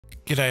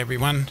G'day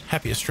everyone,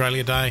 happy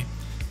Australia Day,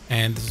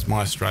 and this is my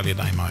Australia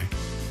Day Mow.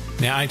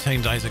 Now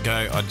 18 days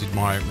ago I did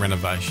my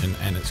renovation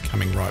and it's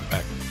coming right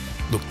back.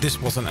 Look,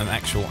 this wasn't an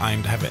actual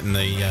aim to have it in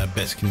the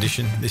best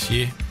condition this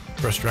year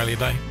for Australia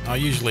Day. I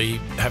usually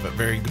have it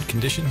very good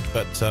condition,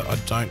 but I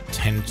don't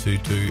tend to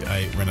do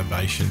a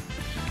renovation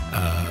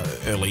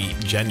early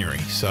January,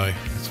 so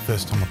it's the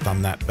first time I've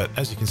done that, but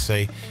as you can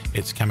see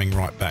it's coming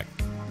right back.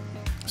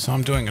 So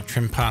I'm doing a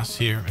trim pass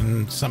here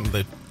and some of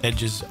the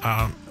edges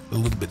are a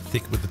little bit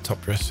thick with the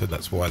top dress, so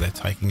that's why they're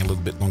taking a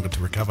little bit longer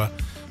to recover.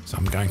 So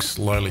I'm going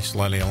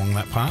slowly along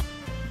that part.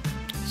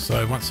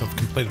 So once I've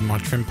completed my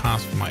trim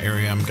pass for my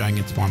area, I'm going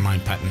into my main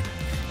pattern.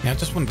 Now I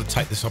just wanted to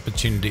take this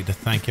opportunity to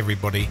thank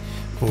everybody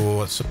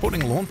for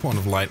supporting Lawnporn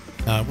of late.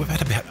 We've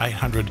had about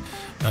 800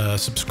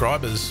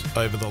 subscribers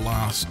over the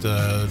last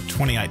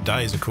 28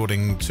 days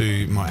according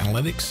to my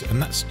analytics, and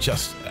that's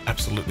just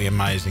absolutely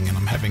amazing, and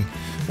I'm having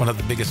one of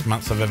the biggest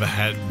months I've ever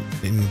had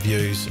in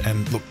views,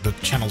 and look, the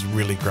channel's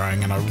really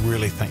growing and I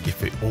really thank you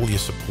for all your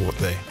support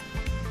there.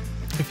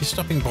 If you're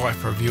stopping by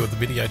for a view of the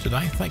video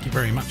today, thank you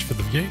very much for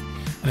the view,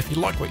 and if you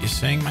like what you're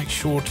seeing, make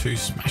sure to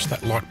smash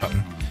that like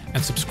button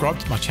and subscribe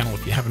to my channel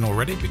if you haven't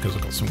already, because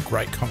I've got some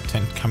great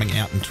content coming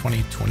out in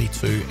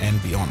 2022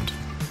 and beyond.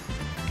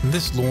 And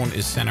this lawn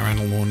is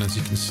Santarana lawn. As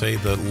you can see,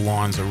 the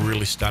lines are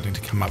really starting to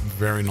come up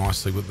very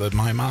nicely with the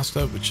Mow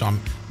Master, which I'm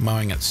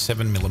mowing at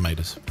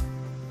 7mm.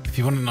 If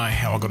you want to know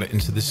how I got it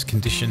into this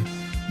condition,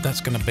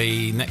 that's going to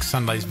be next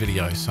Sunday's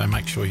video, so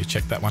make sure you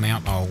check that one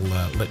out. I'll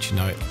let you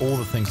know all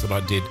the things that I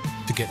did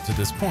to get to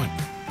this point.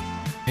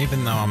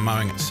 Even though I'm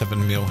mowing at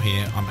 7mm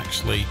here, I'm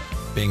actually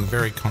being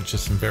very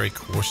conscious and very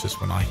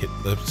cautious when I hit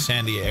the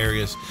sandy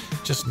areas,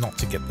 just not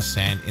to get the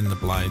sand in the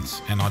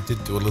blades. And I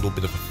did do a little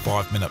bit of a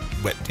 5-minute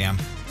wet down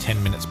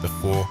 10 minutes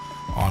before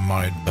I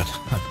mowed, but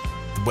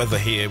the weather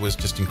here was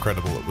just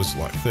incredible. It was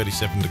like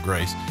 37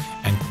 degrees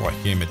and quite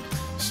humid,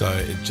 so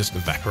it just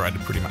evaporated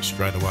pretty much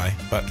straight away.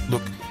 But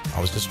look, I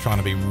was just trying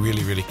to be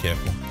really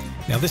careful.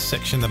 Now this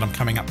section that I'm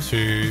coming up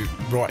to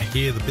right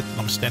here, the bit that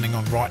I'm standing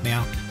on right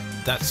now,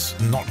 that's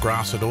not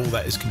grass at all,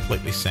 that is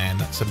completely sand.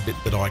 That's a bit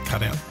that I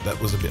cut out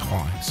that was a bit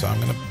high, so I'm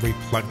going to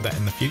replug that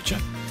in the future.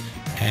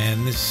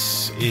 And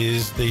this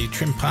is the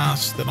trim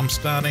pass that I'm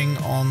starting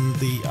on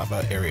the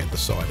other area, the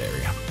side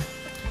area.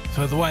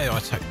 So the way I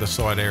attack the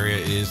side area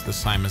is the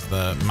same as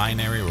the main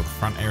area or the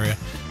front area,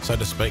 so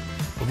to speak.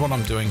 But what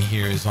I'm doing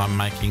here is I'm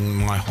making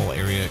my whole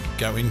area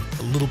go in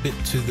a little bit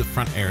to the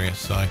front area,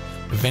 so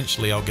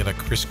eventually I'll get a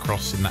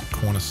crisscross in that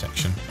corner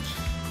section.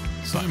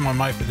 So my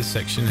mow for this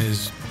section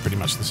is pretty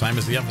much the same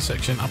as the other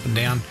section, up and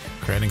down,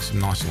 creating some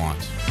nice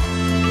lines.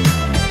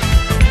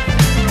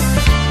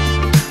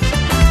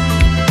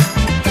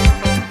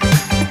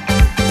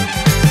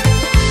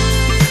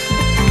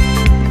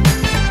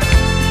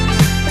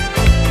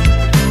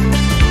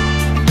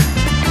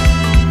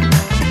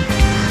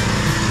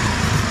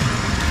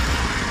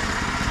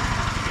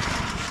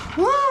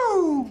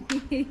 Woo!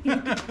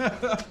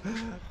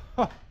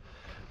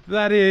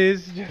 That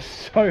is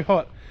just so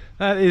hot.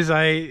 That is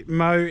a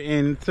mow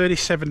in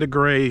 37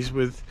 degrees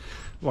with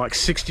like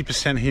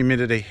 60%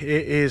 humidity.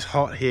 It is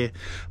hot here.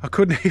 I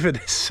couldn't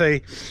even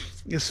see.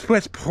 The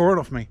sweat's pouring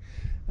off me.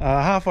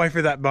 Halfway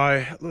through that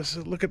mow,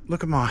 look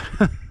at my,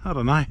 I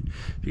don't know.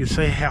 You can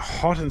see how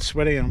hot and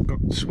sweaty, and I've got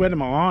sweat in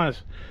my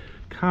eyes.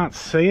 Can't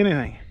see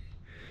anything.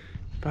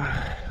 But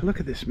look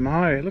at this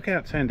mow. Look how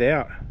it turned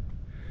out.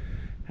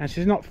 And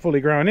she's not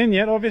fully grown in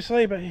yet,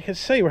 obviously, but you can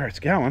see where it's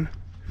going.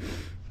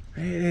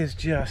 It is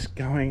just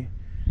going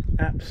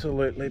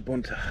absolutely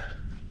bunter.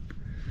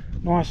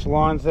 Nice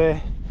lines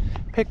there.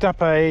 Picked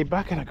up a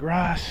bucket of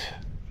grass.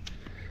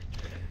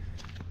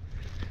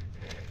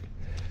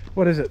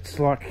 What is it? It's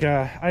like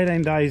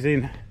 18 days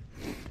in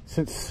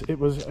since it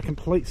was a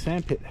complete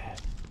sandpit.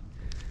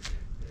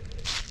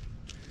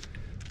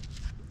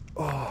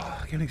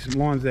 Oh, getting some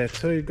lines there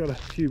too. Got a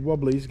few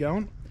wobblies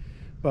going,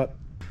 but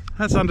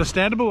that's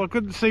understandable. I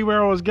couldn't see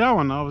where I was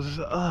going. I was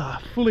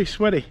fully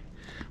sweaty.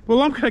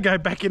 Well, I'm going to go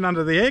back in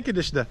under the air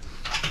conditioner.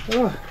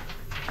 Oh.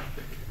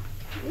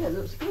 Yeah, it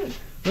looks good.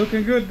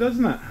 Looking good,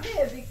 doesn't it?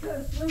 Yeah,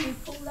 because when we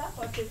pulled up,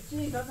 I said,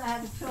 geez, I don't know how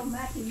to tell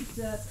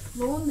Matthew's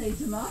lawn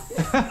needs a mow.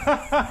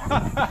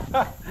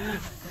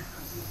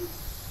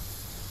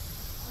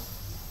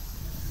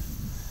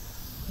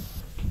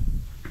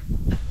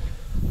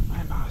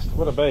 MowMaster,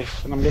 what a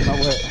beast, and I'm getting my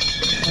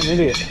wet. I'm an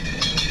idiot.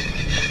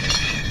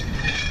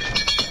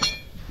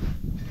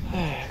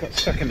 Got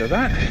stuck into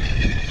that.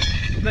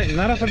 Neaten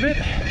that up a bit.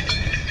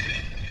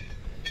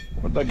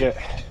 What did I get?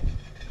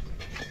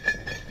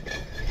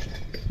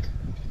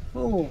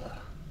 Oh,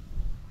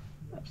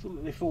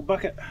 absolutely full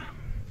bucket.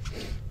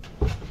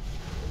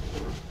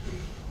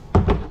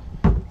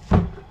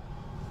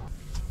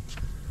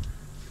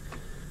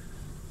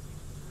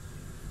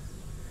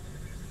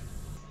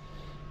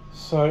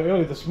 So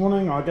early this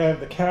morning I gave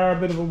the car a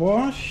bit of a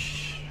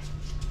wash.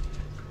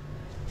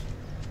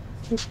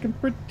 Looking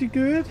pretty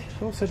good.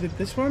 Also did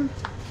this one.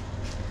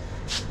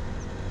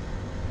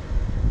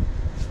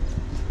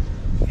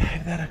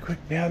 Gave that a quick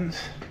bounce.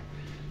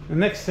 The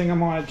next thing on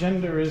my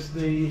agenda is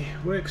the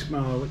works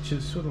mower, which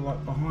is sort of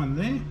like behind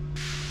there.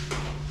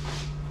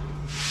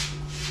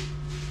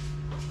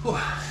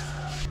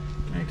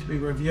 Going to be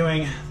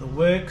reviewing the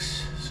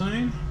works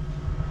soon.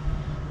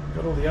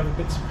 Got all the other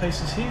bits and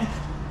pieces here.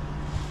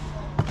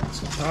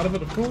 That's not part of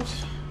it, of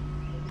course.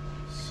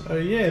 So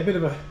yeah, a bit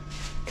of a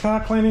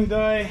car cleaning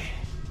day,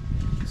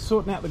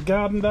 sorting out the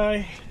garden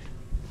day.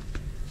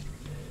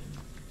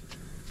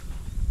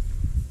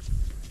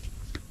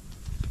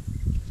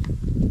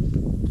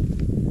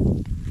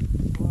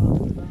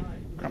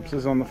 Grumps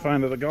is on the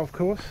phone to the golf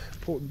course,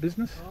 important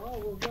business.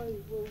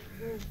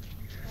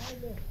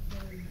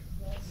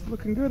 It's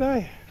looking good,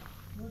 eh?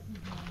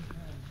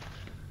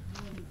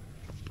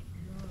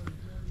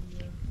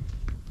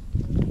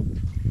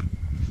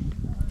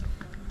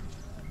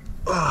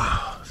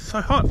 Oh,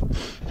 so hot.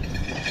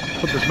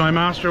 Put this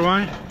MowMaster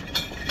away.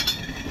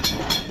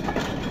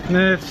 And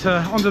then it's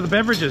onto the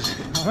beverages,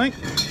 I think.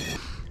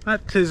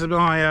 That is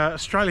my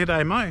Australia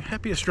Day Mow.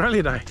 Happy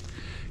Australia Day.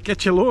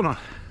 Get your lawn on.